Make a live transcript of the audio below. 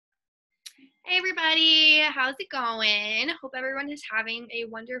Hey everybody, how's it going? Hope everyone is having a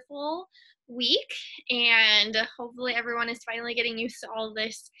wonderful week and hopefully everyone is finally getting used to all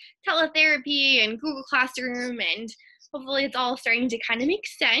this teletherapy and Google Classroom and hopefully it's all starting to kind of make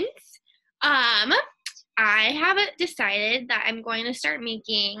sense. I have decided that I'm going to start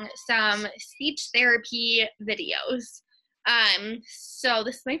making some speech therapy videos. So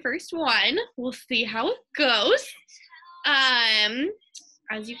this is my first one. We'll see how it goes.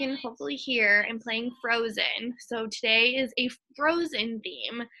 As you can hopefully hear, I'm playing Frozen. So today is a Frozen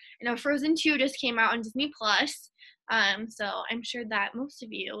theme. I know Frozen 2 just came out on Disney Plus. So I'm sure that most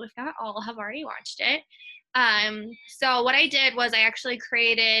of you, if not all, have already watched it. So what I did was I actually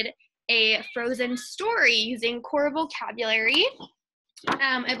created a Frozen story using core vocabulary.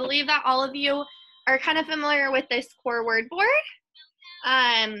 I believe that all of you are kind of familiar with this core word board.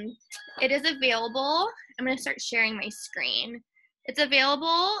 It is available. I'm going to start sharing my screen. It's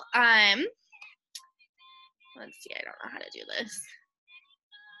available, let's see, I don't know how to do this.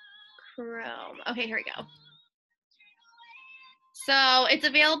 Chrome, okay, here we go. So it's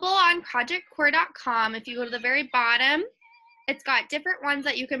available on projectcore.com. If you go to the very bottom, it's got different ones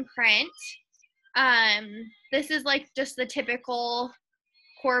that you can print. This is like just the typical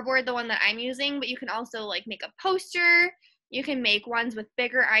core board, the one that I'm using, but you can also like make a poster. You can make ones with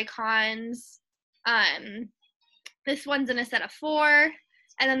bigger icons. This one's in a set of 4,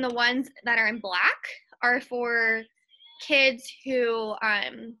 and then the ones that are in black are for kids who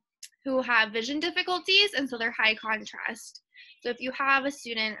have vision difficulties, and so they're high contrast. So if you have a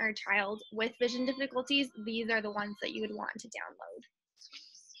student or child with vision difficulties, these are the ones that you would want to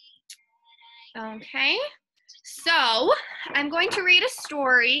download. Okay, so I'm going to read a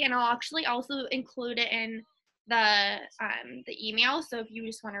story, and I'll actually also include it in the email. So if you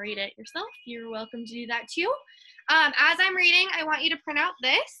just want to read it yourself, you're welcome to do that too. As I'm reading, I want you to print out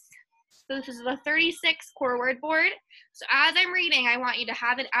this. So this is the 36 core word board. So as I'm reading, I want you to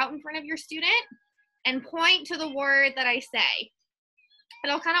have it out in front of your student and point to the word that I say.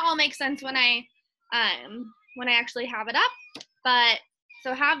 It'll kind of all make sense when I actually have it up. But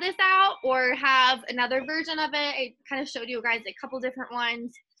so have this out or have another version of it. I kind of showed you guys a couple different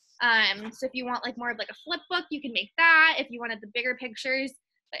ones. So if you want like more of like a flip book, you can make that. If you wanted the bigger pictures.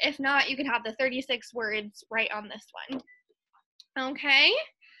 But if not, you can have the 36 words right on this one. Okay,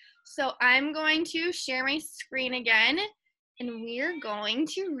 so I'm going to share my screen again, and we're going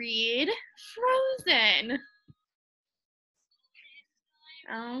to read Frozen.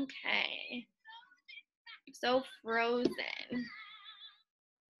 Okay, so Frozen.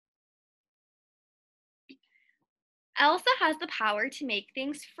 Elsa has the power to make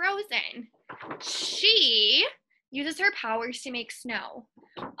things frozen. She uses her powers to make snow.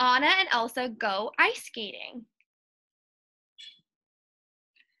 Anna and Elsa go ice skating.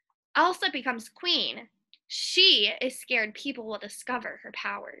 Elsa becomes queen. She is scared people will discover her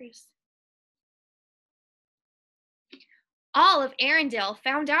powers. All of Arendelle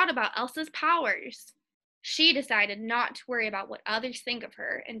found out about Elsa's powers. She decided not to worry about what others think of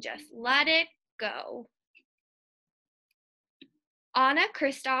her and just let it go. Anna,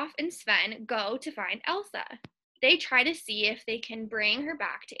 Kristoff, and Sven go to find Elsa. They try to see if they can bring her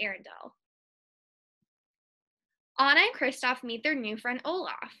back to Arendelle. Anna and Kristoff meet their new friend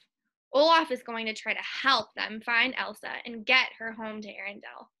Olaf. Olaf is going to try to help them find Elsa and get her home to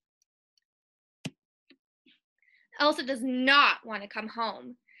Arendelle. Elsa does not want to come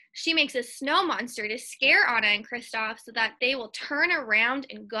home. She makes a snow monster to scare Anna and Kristoff so that they will turn around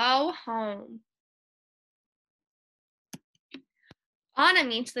and go home. Anna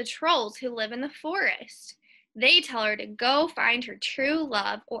meets the trolls who live in the forest. They tell her to go find her true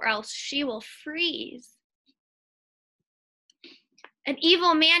love or else she will freeze. An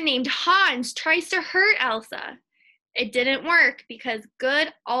evil man named Hans tries to hurt Elsa. It didn't work because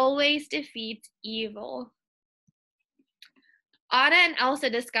good always defeats evil. Anna and Elsa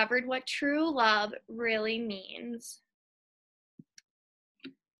discovered what true love really means.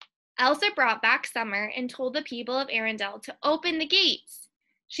 Elsa brought back Summer and told the people of Arendelle to open the gates.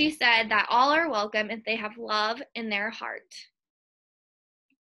 She said that all are welcome if they have love in their heart.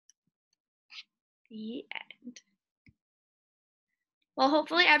 The end. Well,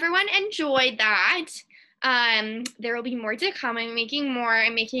 hopefully everyone enjoyed that. There will be more to come. I'm making more.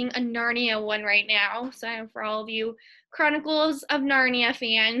 I'm making a Narnia one right now. So for all of you Chronicles of Narnia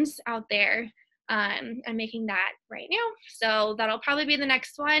fans out there, I'm making that right now. So that'll probably be the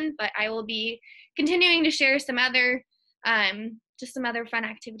next one, but I will be continuing to share some other, just some other fun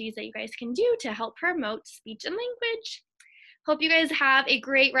activities that you guys can do to help promote speech and language. Hope you guys have a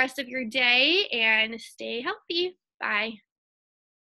great rest of your day and stay healthy. Bye.